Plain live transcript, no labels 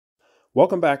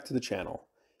Welcome back to the channel.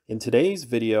 In today's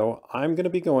video, I'm going to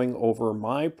be going over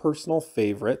my personal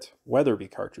favorite Weatherby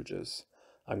cartridges.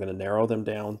 I'm going to narrow them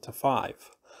down to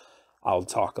 5. I'll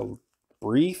talk a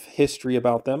brief history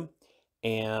about them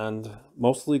and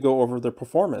mostly go over their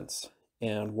performance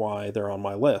and why they're on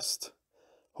my list.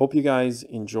 Hope you guys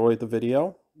enjoyed the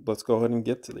video. Let's go ahead and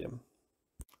get to them.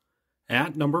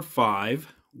 At number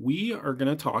 5, we are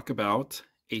going to talk about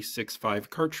a 6.5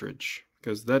 cartridge,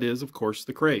 because that is, of course,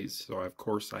 the craze. So, of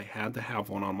course, I had to have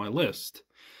one on my list.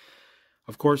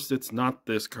 Of course, it's not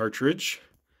this cartridge.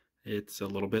 It's a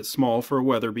little bit small for a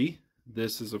Weatherby.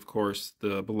 This is, of course,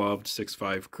 the beloved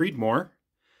 6.5 Creedmoor.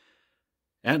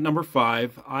 At number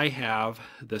 5, I have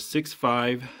the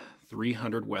 6.5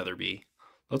 300 Weatherby.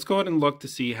 Let's go ahead and look to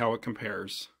see how it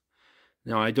compares.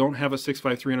 Now, I don't have a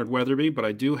 6.5 300 Weatherby, but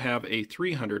I do have a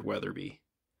 300 Weatherby.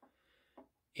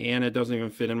 And it doesn't even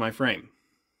fit in my frame.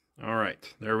 All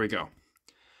right, there we go.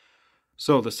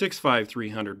 So the 6.5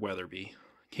 300 Weatherby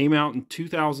came out in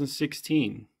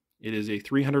 2016. It is a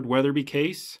 300 Weatherby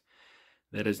case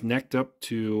that is necked up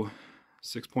to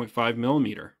 6.5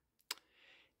 millimeter.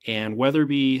 And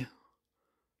Weatherby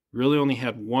really only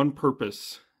had one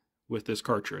purpose with this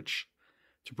cartridge: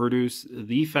 to produce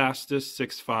the fastest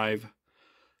 6.5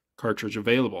 cartridge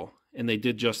available. And they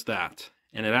did just that.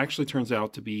 And it actually turns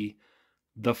out to be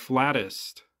the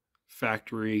flattest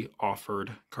factory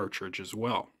offered cartridge as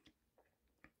well.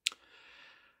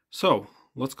 So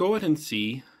let's go ahead and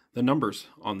see the numbers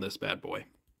on this bad boy.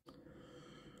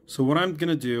 So what I'm going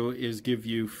to do is give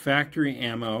you factory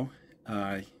ammo.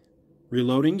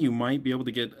 Reloading, you might be able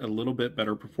to get a little bit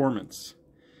better performance.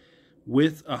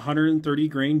 With a 130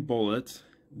 grain bullet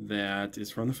that is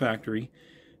from the factory,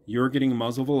 you're getting a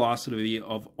muzzle velocity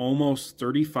of almost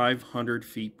 3,500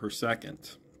 feet per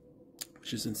second,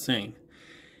 which is insane.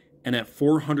 And at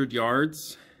 400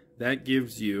 yards, that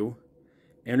gives you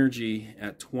energy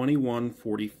at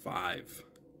 2145.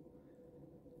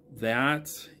 That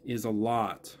is a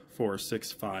lot for a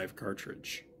 6.5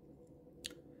 cartridge.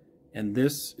 And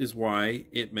this is why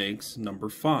it makes number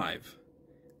 5.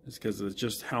 It's because of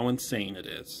just how insane it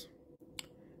is.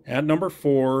 At number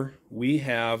 4, we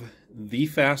have the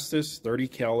fastest 30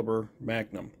 caliber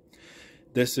Magnum.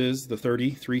 This is the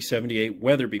 378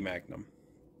 Weatherby Magnum.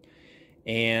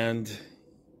 And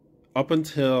up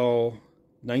until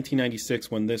 1996,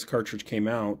 when this cartridge came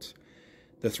out,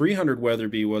 the 300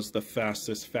 Weatherby was the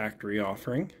fastest factory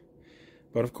offering.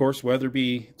 But of course,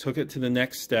 Weatherby took it to the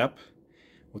next step.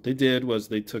 What they did was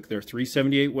they took their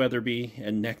 378 Weatherby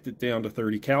and necked it down to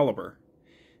 30 caliber.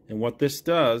 And what this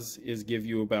does is give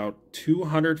you about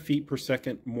 200 feet per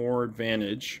second more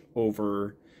advantage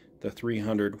over the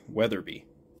 300 Weatherby.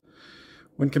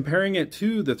 When comparing it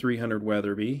to the 300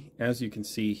 Weatherby, as you can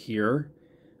see here,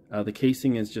 the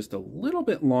casing is just a little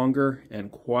bit longer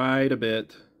and quite a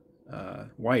bit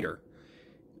wider.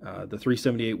 The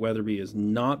 378 Weatherby is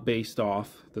not based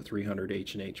off the 300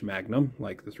 H&H Magnum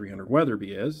like the 300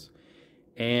 Weatherby is,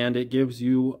 and it gives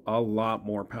you a lot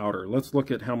more powder. Let's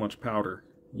look at how much powder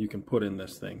you can put in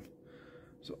this thing.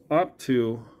 So up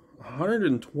to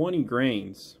 120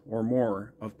 grains or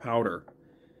more of powder.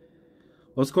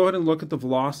 Let's go ahead and look at the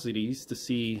velocities to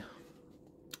see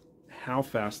how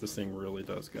fast this thing really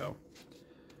does go.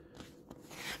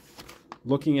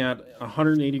 Looking at a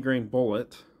 180 grain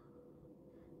bullet,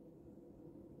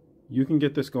 you can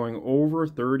get this going over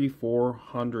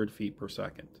 3,400 feet per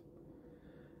second.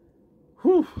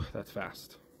 Whew, that's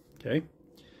fast. Okay.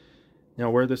 Now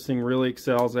where this thing really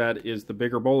excels at is the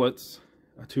bigger bullets.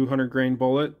 A 200 grain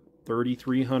bullet,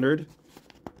 3,300.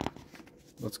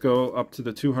 Let's go up to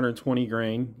the 220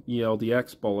 grain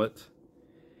ELDX bullet.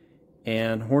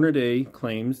 And Hornady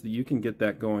claims that you can get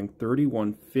that going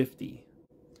 3,150.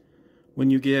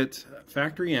 When you get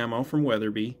factory ammo from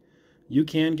Weatherby, you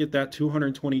can get that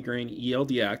 220 grain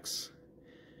ELDX,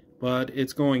 but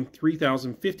it's going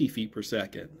 3,050 feet per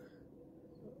second.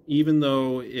 Even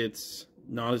though it's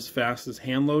not as fast as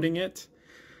hand loading it,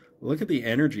 look at the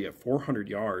energy at 400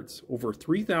 yards, over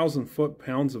 3,000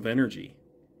 foot-pounds of energy.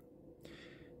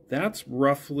 That's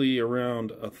roughly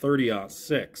around a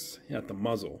 30-06 at the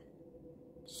muzzle.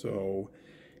 So,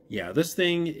 yeah, this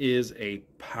thing is a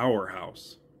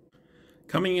powerhouse.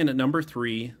 Coming in at number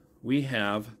 3, we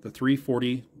have the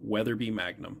 340 Weatherby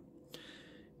Magnum.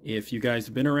 If you guys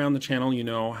have been around the channel, you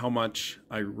know how much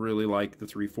I really like the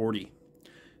 340.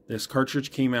 This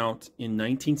cartridge came out in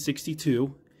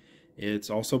 1962. It's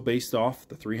also based off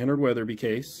the 300 Weatherby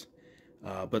case,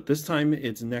 but this time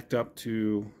it's necked up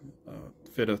to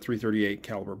fit a 338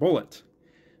 caliber bullet.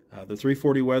 The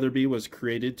 340 Weatherby was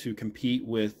created to compete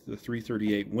with the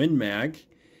 338 Win Mag,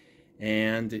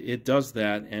 and it does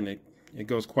that, and it it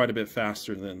goes quite a bit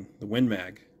faster than the Win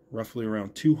Mag, roughly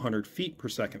around 200 feet per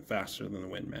second faster than the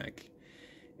Win Mag,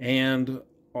 and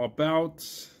about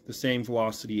the same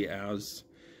velocity as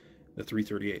the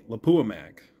 338 Lapua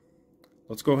Mag.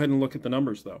 Let's go ahead and look at the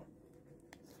numbers though.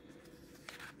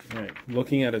 All right,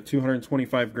 looking at a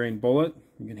 225 grain bullet,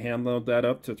 you can hand load that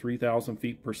up to 3,000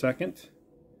 feet per second.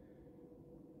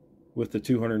 With the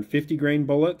 250 grain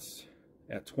bullets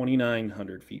at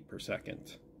 2,900 feet per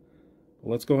second.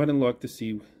 Let's go ahead and look to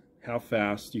see how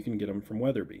fast you can get them from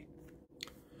Weatherby.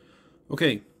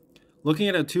 Okay, looking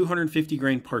at a 250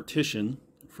 grain partition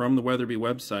from the Weatherby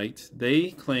website,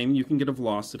 they claim you can get a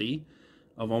velocity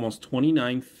of almost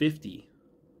 2,950.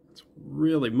 It's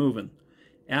really moving.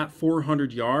 At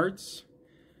 400 yards,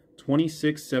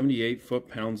 2,678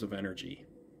 foot-pounds of energy.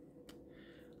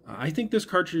 I think this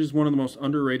cartridge is one of the most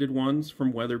underrated ones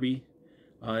from Weatherby.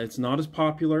 It's not as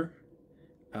popular,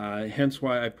 hence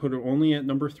why I put it only at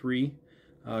number 3,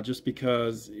 just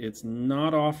because it's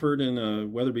not offered in a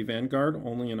Weatherby Vanguard,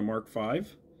 only in a Mark V.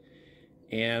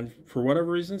 And for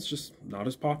whatever reason, it's just not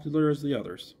as popular as the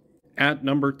others. At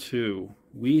number 2,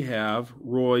 we have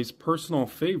Roy's personal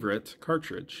favorite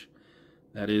cartridge.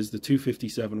 That is the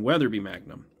 257 Weatherby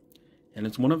Magnum. And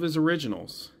it's one of his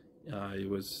originals. It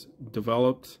was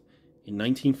developed in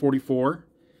 1944.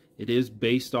 It is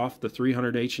based off the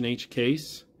 300 H&H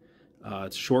case.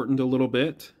 It's shortened a little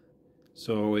bit,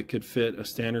 so it could fit a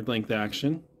standard length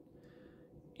action.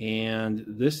 And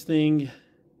this thing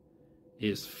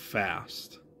is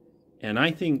fast, and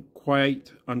I think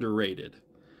quite underrated.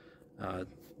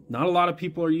 Not a lot of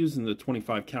people are using the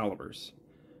 25 calibers,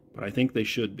 but I think they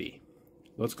should be.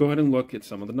 Let's go ahead and look at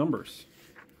some of the numbers.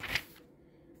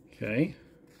 Okay,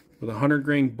 with a 100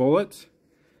 grain bullet,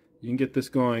 you can get this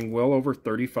going well over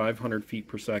 3,500 feet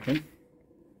per second.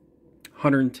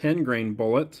 110 grain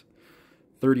bullet,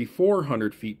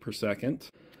 3,400 feet per second.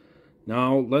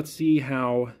 Now let's see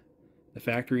how the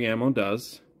factory ammo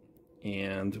does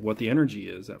and what the energy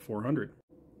is at 400.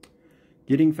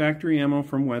 Getting factory ammo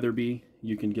from Weatherby,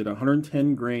 you can get a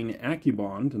 110 grain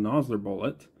AccuBond Nosler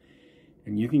bullet,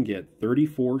 and you can get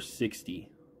 3,460.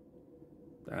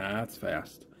 That's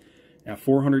fast. At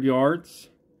 400 yards,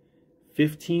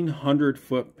 1,500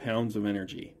 foot-pounds of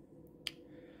energy.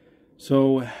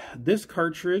 So this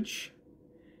cartridge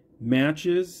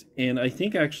matches, and I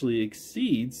think actually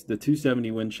exceeds, the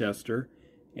 270 Winchester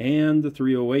and the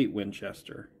 308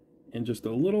 Winchester in just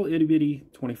a little itty-bitty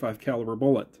 25 caliber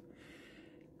bullet.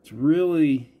 It's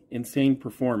really insane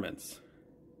performance.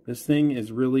 This thing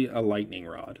is really a lightning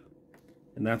rod,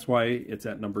 and that's why it's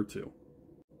at number 2.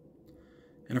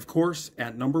 And of course,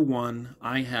 at number 1,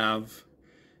 I have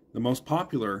the most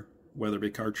popular Weatherby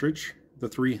cartridge, the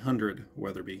 300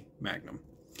 Weatherby Magnum.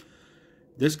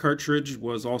 This cartridge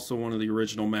was also one of the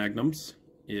original Magnums.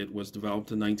 It was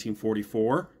developed in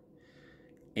 1944,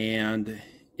 and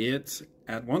it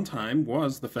at one time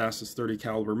was the fastest 30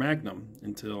 caliber Magnum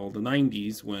until the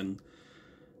 90s, when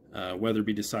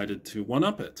Weatherby decided to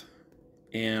one-up it.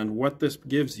 And what this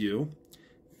gives you,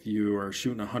 if you are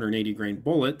shooting a 180 grain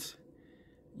bullet,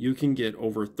 you can get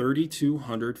over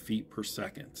 3,200 feet per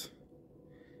second.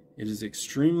 It is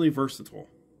extremely versatile.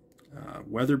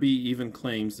 Weatherby even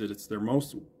claims that it's their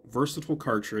most versatile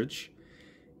cartridge,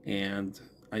 and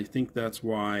I think that's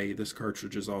why this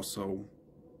cartridge is also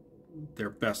their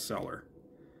best seller.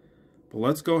 But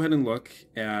let's go ahead and look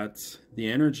at the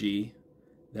energy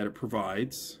that it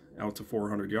provides out to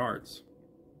 400 yards.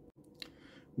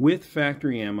 With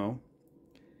factory ammo,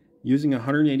 using a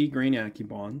 180 grain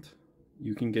AccuBond,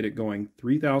 you can get it going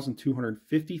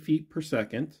 3,250 feet per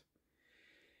second,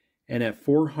 and at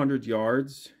 400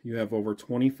 yards, you have over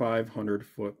 2,500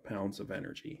 foot-pounds of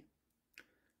energy.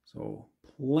 So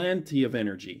plenty of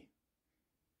energy.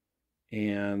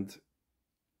 And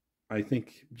I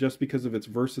think just because of its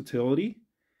versatility,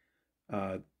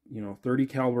 30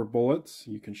 caliber bullets,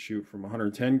 you can shoot from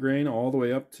 110 grain all the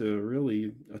way up to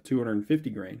really a 250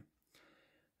 grain.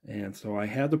 And so I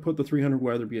had to put the 300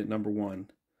 Weatherby at number 1.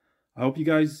 I hope you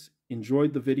guys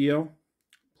enjoyed the video.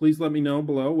 Please let me know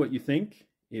below what you think.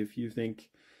 If you think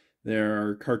there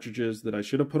are cartridges that I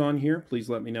should have put on here, please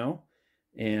let me know.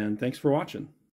 And thanks for watching.